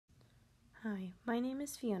Hi, my name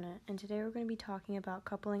is Fiona, and today we're going to be talking about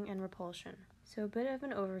coupling and repulsion. So a bit of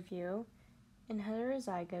an overview. In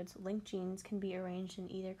heterozygotes, linked genes can be arranged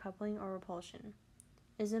in either coupling or repulsion.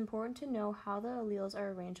 It is important to know how the alleles are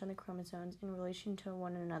arranged on the chromosomes in relation to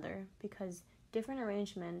one another, because different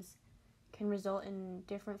arrangements can result in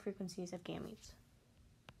different frequencies of gametes.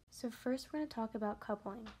 So first we're going to talk about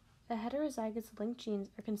coupling. The heterozygotes linked genes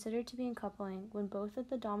are considered to be in coupling when both of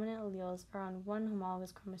the dominant alleles are on one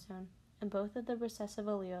homologous chromosome and both of the recessive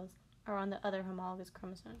alleles are on the other homologous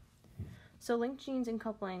chromosome. So linked genes in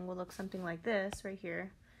coupling will look something like this right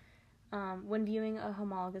here when viewing a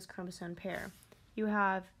homologous chromosome pair. You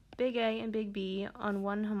have big A and big B on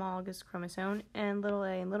one homologous chromosome and little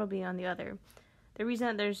a and little b on the other. The reason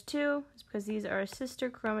that there's two is because these are sister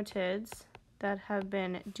chromatids that have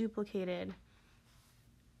been duplicated.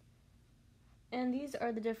 And these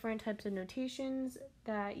are the different types of notations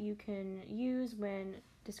that you can use when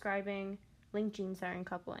describing linked genes that are in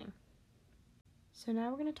coupling. So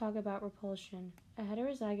now we're going to talk about repulsion. A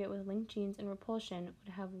heterozygote with linked genes in repulsion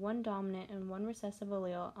would have one dominant and one recessive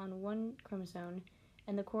allele on one chromosome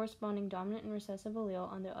and the corresponding dominant and recessive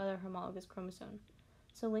allele on the other homologous chromosome.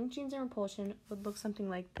 So linked genes in repulsion would look something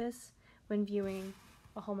like this when viewing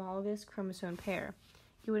a homologous chromosome pair.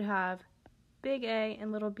 You would have big A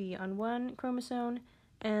and little b on one chromosome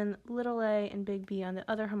and little a and big B on the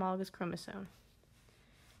other homologous chromosome.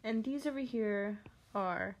 And these over here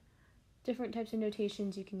are different types of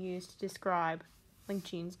notations you can use to describe linked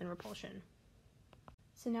genes in repulsion.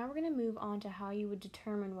 So now we're going to move on to how you would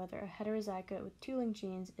determine whether a heterozygote with two linked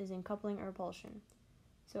genes is in coupling or repulsion.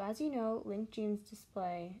 So as you know, linked genes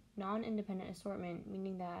display non-independent assortment,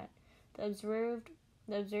 meaning that the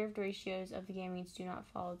observed ratios of the gametes do not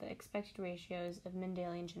follow the expected ratios of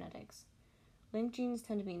Mendelian genetics. Linked genes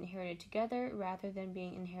tend to be inherited together rather than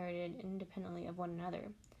being inherited independently of one another.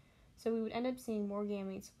 So we would end up seeing more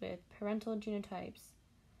gametes with parental genotypes.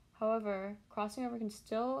 However, crossing over can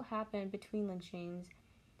still happen between linked genes,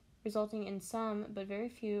 resulting in some but very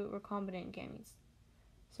few recombinant gametes.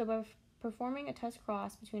 So by performing a test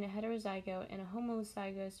cross between a heterozygote and a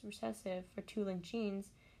homozygous recessive for two linked genes,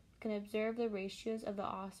 we can observe the ratios of the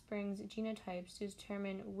offspring's genotypes to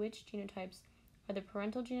determine which genotypes are the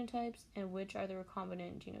parental genotypes and which are the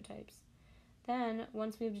recombinant genotypes. Then,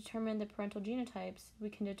 once we have determined the parental genotypes,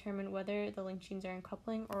 we can determine whether the linked genes are in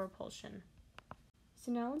coupling or repulsion.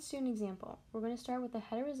 So now let's do an example. We're going to start with a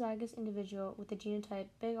heterozygous individual with the genotype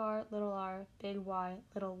big R, big Y,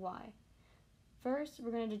 little y. First,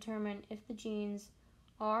 we're going to determine if the genes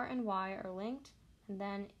R and Y are linked, and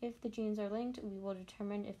then if the genes are linked, we will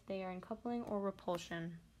determine if they are in coupling or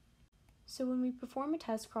repulsion. So when we perform a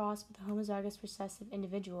test cross with a homozygous recessive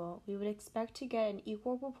individual, we would expect to get an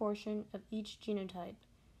equal proportion of each genotype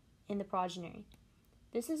in the progeny.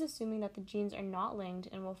 This is assuming that the genes are not linked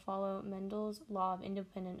and will follow Mendel's law of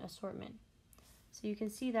independent assortment. So you can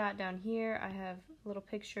see that down here. I have a little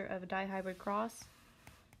picture of a dihybrid cross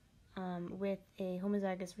with a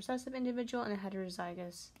homozygous recessive individual and a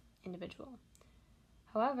heterozygous individual.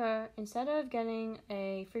 However, instead of getting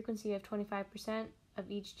a frequency of 25% of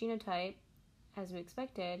each genotype, as we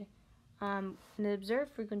expected, in the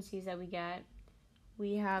observed frequencies that we get,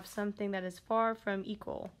 we have something that is far from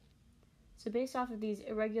equal. So based off of these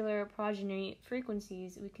irregular progeny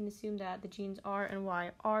frequencies, we can assume that the genes R and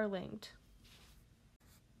Y are linked.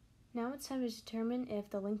 Now it's time to determine if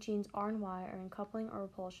the linked genes R and Y are in coupling or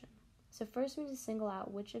repulsion. So first we need to single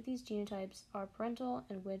out which of these genotypes are parental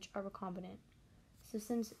and which are recombinant. So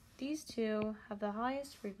since these two have the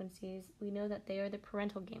highest frequencies, we know that they are the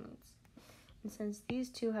parental gametes. And since these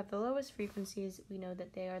two have the lowest frequencies, we know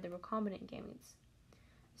that they are the recombinant gametes.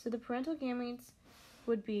 So the parental gametes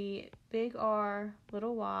would be big R,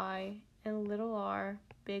 little y, and little r,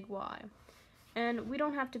 big Y. And we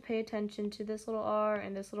don't have to pay attention to this little r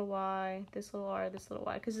and this little y, this little r, this little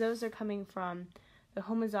y, because those are coming from the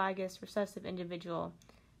homozygous recessive individual.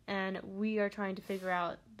 And we are trying to figure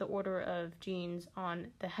out the order of genes on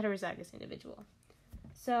the heterozygous individual.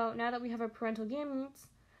 So now that we have our parental gametes,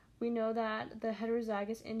 we know that the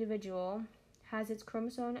heterozygous individual has its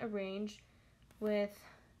chromosome arranged with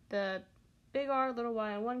the big R, little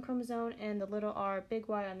y on one chromosome and the little r, big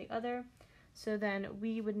Y on the other. So then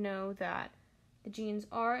we would know that the genes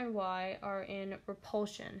R and Y are in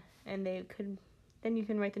repulsion, and then you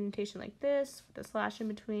can write the notation like this with a slash in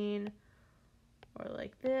between, or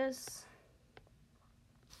like this,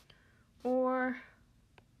 or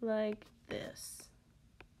like this.